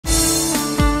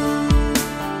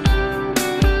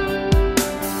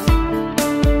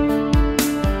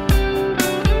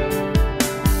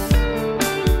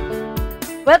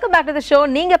Welcome back to the show.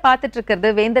 நீங்க பார்த்துட்டு இருக்கிறது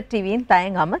வேந்தர் டிவியின்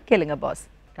தயங்காம கேளுங்க பாஸ்.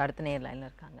 அடுத்த நேர் லைன்ல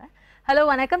இருக்காங்க. ஹலோ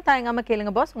வணக்கம் தயங்காம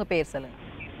கேளுங்க பாஸ். உங்க பேர் சொல்லுங்க.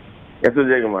 எஸ்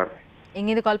விஜயகுமார். எங்க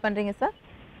இருந்து கால் பண்றீங்க சார்?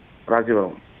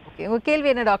 ராஜீவம். ஓகே, உங்க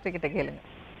கேள்வி என்ன டாக்டர் கிட்ட கேளுங்க.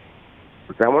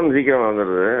 செமன் சீக்கிரம்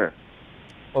வந்துடுது.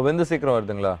 வெந்து சீக்கிரம்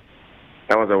வருதுங்களா?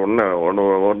 ஆமாம் சார். ஒன்று 2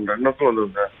 வருஷம்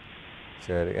வந்துடும் சார்.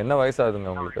 சரி, என்ன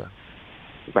வயசாகுதுங்க உங்களுக்கு?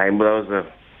 இப்போ 50 சார்.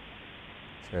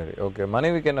 சரி, ஓகே.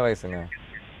 மனைவிக்கு என்ன வயசுங்க?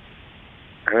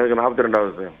 எனக்கு 42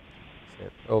 சார்.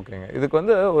 சரி, ஓகேங்க. இதுக்கு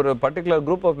வந்து ஒரு பர்டிகுலர்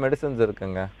குரூப் ஆஃப் மெடிசன்ஸ்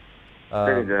இருக்குங்க.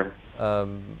 சரிங்க சார்.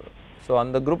 ஸோ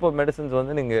அந்த குரூப் ஆஃப் மெடிசன்ஸ்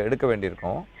வந்து நீங்கள் எடுக்க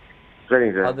வேண்டியிருக்கும்.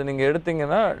 சரிங்க சார். அது நீங்கள்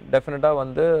எடுத்தீங்கன்னா டெஃபினட்டாக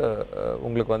வந்து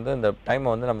உங்களுக்கு வந்து இந்த டைமை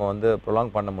வந்து நம்ம வந்து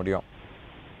ப்ரொலாங் பண்ண முடியும்.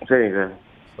 சரிங்க சார்.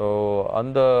 ஸோ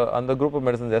அந்த குரூப் ஆஃப்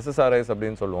மெடிசன்ஸ் எஸ்எஸ்ஆர்ஐஸ்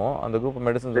அப்படின்னு சொல்லுவோம். அந்த குரூப் ஆஃப்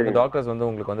மெடிசன்ஸ் வந்து டாக்டர்ஸ் வந்து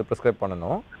உங்களுக்கு வந்து ப்ரிஸ்கிரைப்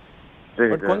பண்ணணும்.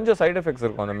 பட் கொஞ்சம் சைடு எஃபெக்ட்ஸ்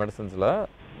இருக்கும் அந்த மெடிசன்ஸில்.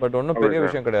 பட் ஒன்றும் பெரிய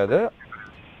விஷயம் கிடையாது.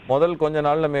 முதல் கொஞ்ச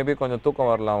நாளில் மேபி கொஞ்சம் தூக்கம்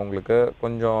வரலாம், உங்களுக்கு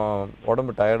கொஞ்சம்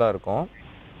உடம்பு டயர்டாக இருக்கும்.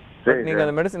 பட் நீங்கள்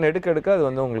அந்த மெடிசன் எடுக்க அது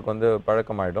வந்து உங்களுக்கு வந்து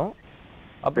பழக்கமாயிடும்.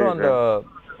 அப்புறம் அந்த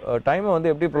டைமை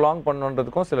வந்து எப்படி ப்ரொலாங்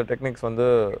பண்ணணுன்றதுக்கும் சில டெக்னிக்ஸ் வந்து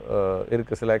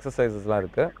இருக்குது, சில எக்ஸசைசஸ்லாம்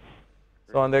இருக்குது.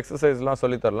 ஸோ அந்த எக்ஸசைஸ்லாம்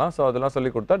சொல்லித்தரலாம். ஸோ அதெல்லாம்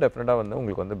சொல்லி கொடுத்தா டெஃபினட்டாக வந்து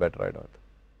உங்களுக்கு வந்து பெட்டர் ஆகிடும். அது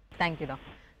தேங்க்யூ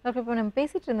டாக்டர். டாக்டர், இப்போ நம்ம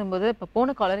பேசிகிட்டு இருந்தபோது இப்போ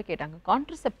போன காலரை கேட்டாங்க,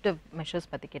 கான்ட்ரசெப்டிவ் மெஷர்ஸ்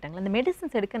பற்றி கேட்டாங்க. அந்த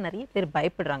மெடிசன்ஸ் எடுக்க நிறைய பேர்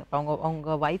பயப்படுறாங்க. இப்போ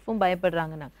அவங்க ஒய்ஃபும்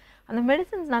பயப்படுறாங்கன்னா அந்த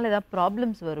மெடிசன்ஸ்னால ஏதாவது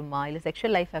ப்ராப்ளம்ஸ் வருமா, இல்லை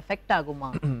செக்ஷுவல் லைஃப் எஃபெக்ட் ஆகுமா?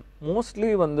 மோஸ்ட்லி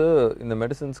வந்து இந்த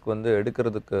மெடிசன்ஸ்க்கு வந்து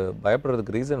எடுக்கிறதுக்கு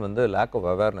பயப்படுறதுக்கு ரீசன் வந்து லேக் ஆஃப்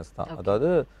அவேர்னஸ் தான். அதாவது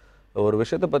ஒரு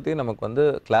விஷயத்தை பற்றி நமக்கு வந்து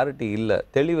கிளாரிட்டி இல்லை,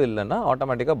 தெளிவு இல்லைன்னா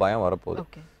ஆட்டோமேட்டிக்காக பயம் வரப்போகுது.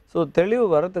 ஸோ தெளிவு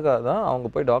வரதுக்காக தான் அவங்க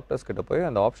போய் டாக்டர்ஸ் கிட்ட போய்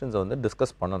அந்த ஆப்ஷன்ஸை வந்து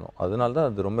டிஸ்கஸ் பண்ணணும். அதனால தான்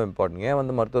அது ரொம்ப இம்பார்ட்டன்ட். ஏன்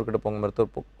வந்து மருத்துவர்கிட்ட போங்க,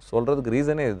 மருத்துவர் சொல்கிறதுக்கு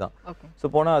ரீசனே இதுதான். ஸோ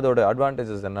போனால் அதோட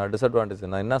அட்வான்டேஜஸ் என்ன, டிஸ்அட்வான்டேஜ்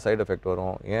என்ன சைட் எஃபெக்ட்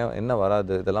வரும், ஏன் என்ன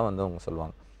வராது, இதெல்லாம் வந்து அவங்க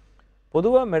சொல்லுவாங்க.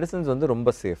 பொதுவாக மெடிசன்ஸ் வந்து ரொம்ப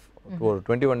சேஃப். ஒரு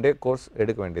 21 டே கோர்ஸ்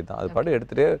எடுக்க வேண்டியது தான். அது பாட்டு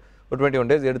எடுத்துகிட்டே ஒரு 21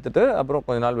 டேஸ் எடுத்துகிட்டு அப்புறம்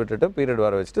கொஞ்ச நாள் விட்டுட்டு பீரியட்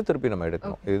வர வச்சுட்டு திருப்பி நம்ம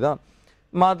எடுக்கணும். இதுதான்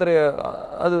மாத்திரையை.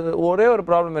 அது ஒரே ஒரு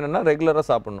ப்ராப்ளம் என்னென்னா ரெகுலராக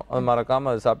சாப்பிட்ணும். அது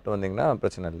மறக்காமல் அது சாப்பிட்டு வந்தீங்கன்னா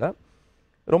பிரச்சனை இல்லை,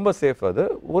 ரொம்ப சேஃப். அது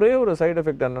ஒரே ஒரு சைடு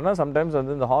எஃபெக்ட் என்னென்னா சம்டைம்ஸ்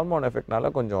வந்து இந்த ஹார்மோன்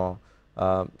எஃபெக்ட்னால கொஞ்சம்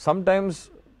சம்டைம்ஸ்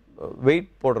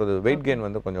வெயிட் கெயின்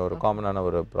வந்து கொஞ்சம் ஒரு காமனான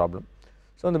ஒரு ப்ராப்ளம்.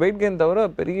 ஸோ அந்த வெயிட் கெயின் தவிர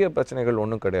பெரிய பிரச்சனைகள்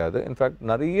ஒன்றும் கிடையாது. இன்ஃபேக்ட்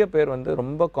நிறைய பேர் வந்து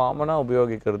ரொம்ப காமனாக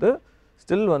உபயோகிக்கிறது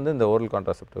ஸ்டில் வந்து இந்த ஓரல்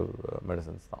கான்ட்ராசெப்டிவ்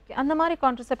மெடிசன்ஸ் தான். அந்த மாதிரி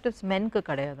கான்ட்ரசெப்டிவ்ஸ் மென்க்கு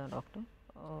கிடையாதா டாக்டர்?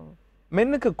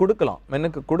 மென்னுக்கு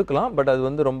கொடுக்கலாம், பட் அது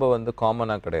வந்து ரொம்ப வந்து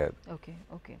காமனாக கிடையாது.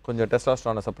 கொஞ்சம்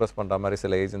டெஸ்டாஸ்டரானை சப்ரஸ் பண்ணுற மாதிரி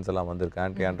சில ஏஜென்ட்ஸ் எல்லாம் வந்திருக்கு,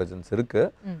 ஆன்டி ஆண்ட்ரோஜன்ஸ் இருக்குது.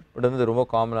 பட் வந்து ரொம்ப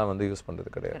காமனாக வந்து யூஸ் பண்ணுறது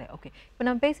கிடையாது. ஓகே, இப்போ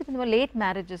நம்ம பேசிட்டு இருந்தோம் லேட்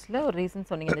மேரேஜஸில் ஒரு ரீசன்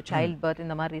சொன்னீங்க, இந்த சைல்ட் பர்த்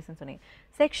இந்த மாதிரி ரீசன் சொன்னீங்க.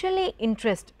 செக்ஷுவலி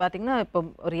இன்ட்ரெஸ்ட் பார்த்தீங்கன்னா இப்போ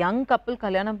ஒரு யங் கப்புள்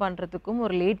கல்யாணம் பண்ணுறதுக்கும்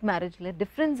ஒரு லேட் மேரேஜில்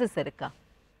டிஃப்ரென்சஸ் இருக்கா?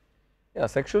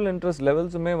 செக்ஷுவல் இன்ட்ரெஸ்ட்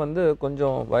லெவல்ஸுமே வந்து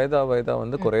கொஞ்சம் வயதாக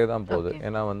வந்து குறைய தான் போகுது.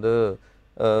 ஏன்னா வந்து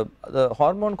அது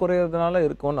ஹார்மோன் குறையிறதுனால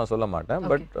இருக்கும்னு நான் சொல்ல மாட்டேன்.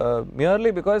 பட் மியர்லி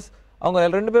பிகாஸ் அவங்க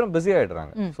 2 பேரும் பிஸி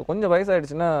ஆகிடுறாங்க. ஸோ கொஞ்சம்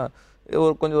வயசாகிடுச்சுன்னா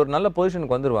கொஞ்சம் ஒரு நல்ல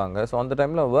பொசிஷனுக்கு வந்துடுவாங்க. ஸோ அந்த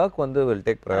டைமில் ஒர்க் வந்து வில்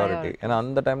டேக் ப்ரையாரிட்டி. ஏன்னா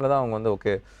அந்த டைமில் தான் அவங்க வந்து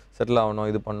ஓகே செட்டில் ஆகணும்,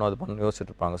 இது பண்ணணும் அது பண்ணணும்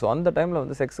யோசிச்சுட்டு இருப்பாங்க. ஸோ அந்த டைமில்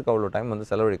வந்து செக்ஸுக்கு அவ்வளோ டைம் வந்து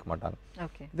செலவழிக்க மாட்டாங்க.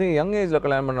 இது யங் ஏஜில்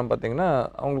கல்யாணம் பண்ண பார்த்தீங்கன்னா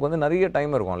அவங்களுக்கு வந்து நிறைய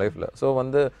டைம் இருக்கும் லைஃப்பில். ஸோ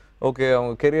வந்து ஓகே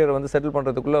அவங்க கெரியரை வந்து செட்டில்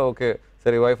பண்ணுறதுக்குள்ளே ஓகே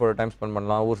சரி ஒய்ஃபோட டைம் ஸ்பெண்ட்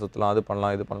பண்ணலாம், ஊர் சுற்றலாம், அது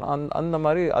பண்ணலாம் இது பண்ணலாம், அந்த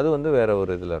மாதிரி அது வந்து வேற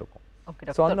ஒரு இதில் இருக்கும்.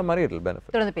 ஸோ அந்த மாதிரி இட் வில்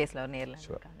பெனிஃபிட். தொடர்ந்து பேசலாம் நேரில்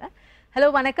இருக்காங்க. ஹலோ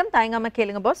வணக்கம் தயங்காம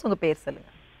கேளுங்க பாஸ். உங்கள் பேர்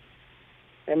சொல்லுங்கள்.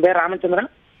 என் பேர் ராமச்சந்திரன்.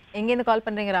 எங்கேருந்து கால்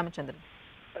பண்ணுறீங்க ராமச்சந்திரன்?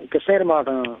 கிருஷ்ணகிரி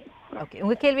மாவட்டம். ஓகே,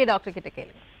 உங்கள் கேள்வியை டாக்டர் கிட்ட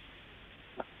கேளுங்க.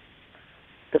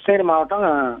 கிருஷ்ணகிரி மாவட்டம்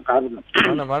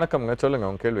கார்த்திக். வணக்கம்ங்க, சொல்லுங்கள்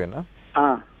உங்கள் கேள்வி என்ன?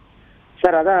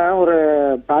 சார் அதான் ஒரு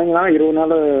 15 நாள் 20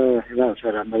 நாள் இதான்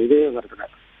சார் அந்த இது வருதுங்க.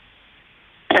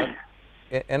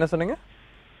 என்ன சொன்னீங்க?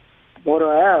 ஒரு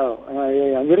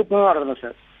விருப்பம் வருதுங்க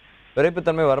சார்.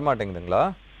 விரைப்புத்தன்மை வரமாட்டேங்குதுங்களா?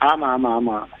 ஆமாம்.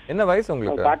 என்ன வயசு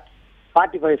உங்களுக்கு?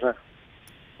 45 சார்.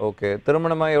 ஓகே,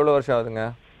 திருமணமாக எவ்வளோ வருஷம் ஆகுதுங்க?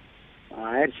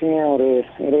 ஆயிடுச்சு ஒரு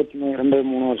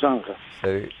 22-23 வருஷம் ஆகும் சார்.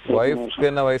 சரி, ஒய்ஃப்க்கு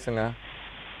என்ன வயசுங்க?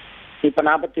 இப்போ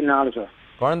 44 சார்.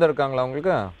 குழந்தை இருக்காங்களா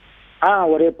உங்களுக்கு?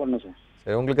 ஒரே பொண்ணு சார்.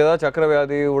 சரி, உங்களுக்கு ஏதாவது சக்கரை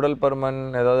வியாதி, உடல் பருமன்,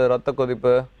 ஏதாவது ரத்த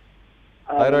கொதிப்பு,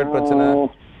 தைராய்டு பிரச்சனை?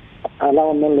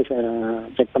 அதெல்லாம் ஒன்றும் இல்லை சார்,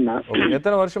 செக் பண்ணேன்.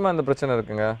 எத்தனை வருஷமா இந்த பிரச்சனை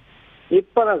இருக்குங்க?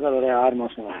 இப்போதான் சார் ஒரு 6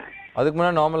 மாதம். அதுக்கு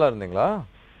முன்னாடி நார்மலாக இருந்தீங்களா?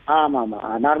 ஆமாம்,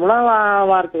 நார்மலாக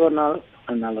வாரத்துக்கு ஒரு நாள்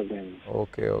 2 நாள்.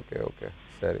 ஓகே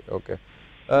சரி, ஓகே.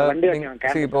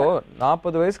 இப்போ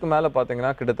 40 வயசுக்கு மேலே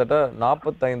பார்த்தீங்கன்னா கிட்டத்தட்ட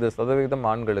 45%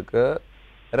 ஆண்களுக்கு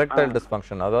எரெக்டைல்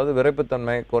டிஸ்ஃபங்க்ஷன், அதாவது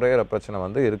விரைப்புத்தன்மை குறையிற பிரச்சனை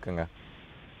வந்து இருக்குங்க.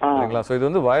 சரிங்களா? ஸோ இது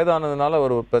வந்து வயதானதுனால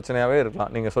ஒரு பிரச்சனையாகவே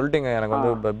இருக்கலாம். நீங்கள் சொல்லிட்டீங்க எனக்கு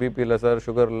வந்து பிபி இல்லை சார்,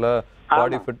 சுகர் இல்லை,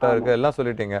 பாடி ஃபிட்டாக இருக்குது, எல்லாம்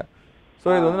சொல்லிட்டீங்க. ஸோ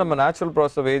இது வந்து நம்ம நேச்சுரல்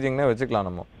ப்ராசஸ் ஆஃப் ஏஜிங்னே வச்சுக்கலாம்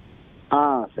நம்ம.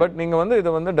 பட் நீங்க வந்து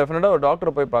இதை வந்து டெஃபினட்டா ஒரு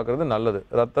டாக்டரை போய் பார்க்கறது நல்லது.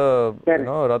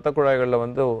 ரத்த குழாய்கள்ல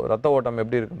வந்து ரத்த ஓட்டம்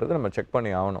எப்படி இருக்குன்றது நம்ம செக்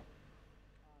பண்ணி ஆகணும்.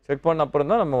 செக் பண்ண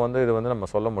அப்புறம் தான் நம்ம வந்து இது வந்து நம்ம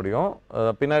சொல்ல முடியும்.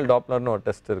 பினைல் டாப்லர்னு ஒரு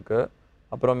டெஸ்ட் இருக்கு.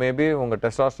 அப்புறம் மேபி உங்க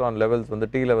டெஸ்டாஸ்டரான் லெவல்ஸ் வந்து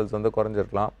டி லெவல்ஸ் வந்து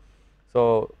குறைஞ்சிருக்கலாம். ஸோ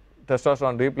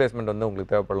டெஸ்டாஸ்டரான் ரீப்ளேஸ்மெண்ட் வந்து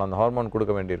உங்களுக்கு தேவைப்படலாம். அந்த ஹார்மோன்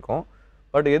கொடுக்க வேண்டியிருக்கும்.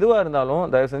 பட் எதுவாக இருந்தாலும்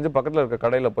தயவு செஞ்சு பக்கத்தில் இருக்க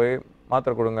கடையில் போய்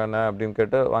மாத்திரை கொடுங்க என்ன அப்படின்னு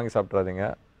கேட்டு வாங்கி சாப்பிட்றாதீங்க.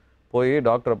 போய்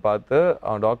டாக்டரை பார்த்து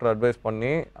டாக்டர் அட்வைஸ்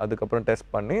பண்ணி அதுக்கப்புறம் டெஸ்ட்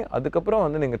பண்ணி அதுக்கப்புறம்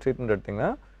வந்து நீங்கள் ட்ரீட்மெண்ட்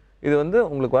எடுத்தீங்கன்னா இது வந்து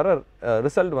உங்களுக்கு வர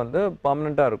ரிசல்ட் வந்து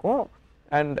பர்மனெண்ட்டாக இருக்கும்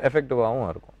அண்ட் எஃபெக்டிவாகவும்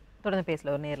இருக்கும். தொடர்ந்து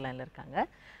பேசல ஒரு நேர் லைன்ல இருக்காங்க.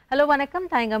 ஹலோ வணக்கம்,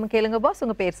 தாயங்காம கேளுங்க பாஸ்,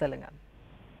 உங்க பேர் சொல்லுங்க.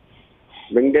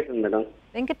 வெங்கடேஷன் மேடம்.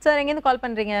 வெங்கட் சார், எங்கேருந்து கால்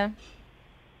பண்றீங்க?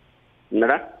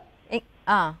 மேடம்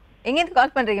எங்கேருந்து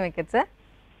கால் பண்றீங்க வெங்கட் சார்?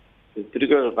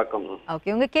 திருக்கோவில் பக்கம். ஓகே,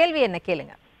 உங்க கேள்வி என்ன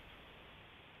கேளுங்க.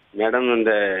 மேடம்,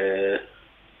 இந்த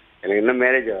எனக்கு இன்னும்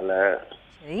மேரேஜ் ஆகல.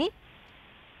 சரி,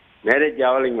 மேரேஜ்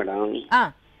ஆகலைங்க மேடம்.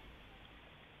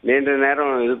 நீண்ட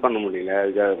நேரம் இது பண்ண முடியல,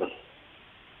 அதுக்காக.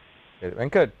 சரி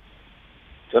வெங்கட்,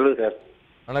 சொல்லுங்க சார்.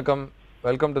 வணக்கம்,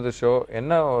 வெல்கம் டு தி ஷோ.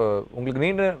 என்ன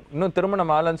உங்களுக்கு இன்னும்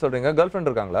திருமணம் ஆகலன்னு சொல்றீங்க, கேர்ள்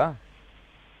ஃப்ரெண்ட் இருக்காங்களா?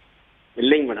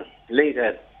 இல்லைங்க மேடம். இல்லைங்க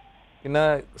சார். என்ன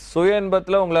சுய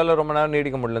இன்பத்தில் உங்களால் ரொம்ப நேரம்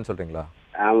நீடிக்க முடியலன்னு சொல்றீங்களா?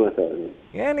 ஆமாம் சார்.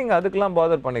 ஏன் நீங்கள் அதுக்கெல்லாம்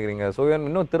பாதர் பண்ணிக்கிறீங்க?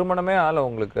 இன்னும் திருமணமே ஆகலை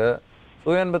உங்களுக்கு.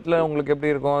 சுய இன்பத்தில் உங்களுக்கு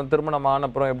எப்படி இருக்கும், திருமணம் ஆன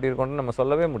அப்புறம் எப்படி இருக்கும்னு நம்ம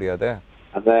சொல்லவே முடியாது.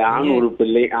 அது ஆண் உறுப்பு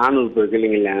இல்லை, ஆண் உறுப்பு இருக்கு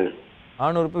இல்லைங்களா?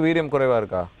 ஆண் உறுப்பு வீரியம் குறைவா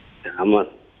இருக்கா? ஆமாம்.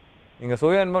 நீங்க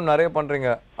சுய இன்பம் நிறைய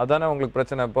பண்றீங்க, அதானே உங்களுக்கு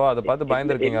பிரச்சனை. இப்போ அதை பார்த்து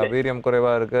பயந்துருக்கீங்க. வீரியம்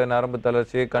குறைவா இருக்கு, நரம்பு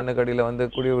தளர்ச்சி, கண்ணு கடியில வந்து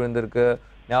குடி விழுந்திருக்கு,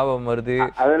 ஞாபகம் மருதி,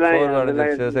 சோர்வு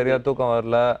அடைஞ்சிருச்சு, சரியா தூக்கம்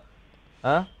வரல,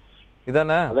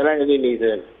 இதானே? அதெல்லாம் எதுவும் இல்லைங்க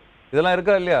சார். இதெல்லாம்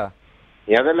இருக்கா இல்லையா?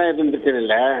 எதெல்லாம் எதுவும் பிரச்சனை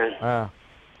இல்லை.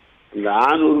 இந்த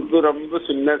ஆண் உறுப்பு ரொம்ப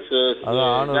சின்ன, அதான்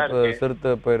ஆண் உறுப்பு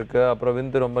சிறுத்து போயிருக்கு, அப்புறம்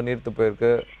விந்து ரொம்ப நீர்த்து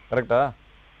போயிருக்கு. கரெக்டா?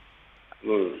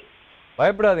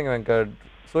 பயப்படாதீங்க வெங்கட்,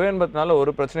 சுய இன்பத்தினால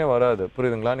ஒரு பிரச்சனையும் வராது,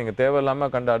 புரியுதுங்களா? நீங்கள்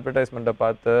தேவையில்லாமல் கண்ட அட்வர்டைஸ்மெண்ட்டை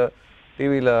பார்த்து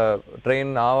டிவியில்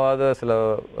ட்ரெயின் ஆகாத சில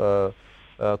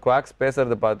குவாக்ஸ்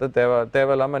பேசுகிறத பார்த்து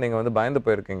தேவையில்லாமல் நீங்கள் வந்து பயந்து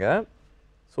போயிருக்கீங்க.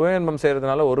 சுய இன்பம்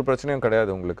செய்கிறதுனால ஒரு பிரச்சனையும் கிடையாது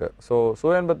உங்களுக்கு. ஸோ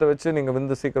சுய இன்பத்தை வச்சு நீங்கள்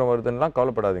விந்து சீக்கிரம் வருதுன்னா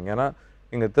கவலைப்படாதீங்க. ஏன்னா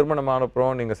நீங்கள் திருமணம்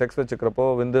ஆனப்புறம் நீங்கள் செக்ஸ் வச்சுக்கிறப்போ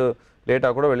விந்து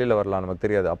லேட்டாக கூட வெளியில் வரலாம், நமக்கு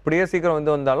தெரியாது. அப்படியே சீக்கிரம்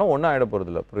வந்து வந்தாலும் ஒன்றும் ஆகிட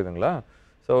போகிறதில்ல, புரியுதுங்களா?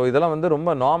 ஸோ இதெல்லாம் வந்து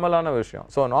ரொம்ப நார்மலான விஷயம்.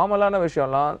 ஸோ நார்மலான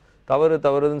விஷயம்லாம்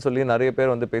தவறுன்னு சொல்லி நிறைய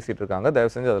பேர் வந்து பேசிகிட்டு இருக்காங்க.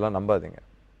 தயவு செஞ்சு அதெல்லாம் நம்பாதீங்க.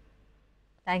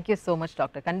 Thank you so much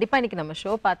doctor. கண்டிப்பாக இன்றைக்கி நம்ம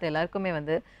ஷோ பார்த்து எல்லாருக்குமே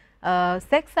வந்து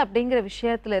செக்ஸ் அப்படிங்கிற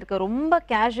விஷயத்தில் இருக்க ரொம்ப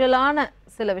கேஷுவலான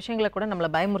சில விஷயங்களை கூட நம்மளை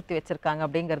பயமுறுத்தி வச்சுருக்காங்க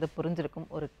அப்படிங்கிறது புரிஞ்சிருக்கும்.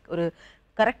 ஒரு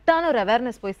கரெக்டான ஒரு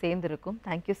அவேர்னஸ் போய் சேர்ந்துருக்கும்.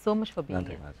 Thank you so much for being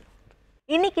here.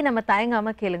 இன்னைக்கு நம்ம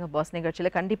தயங்காம கேளுங்க பாஸ்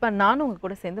நிகழ்ச்சியில் கண்டிப்பாக நானும் உங்க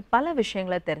கூட சேர்ந்து பல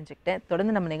விஷயங்களை தெரிஞ்சுக்கிட்டேன்.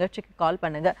 தொடர்ந்து நம்ம நிகழ்ச்சிக்கு கால்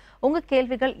பண்ணுங்க. உங்க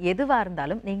கேள்விகள் எதுவாக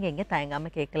இருந்தாலும் நீங்கள் இங்கே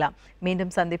தயங்காம கேட்கலாம்.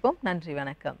 மீண்டும் சந்திப்போம். நன்றி,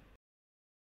 வணக்கம்.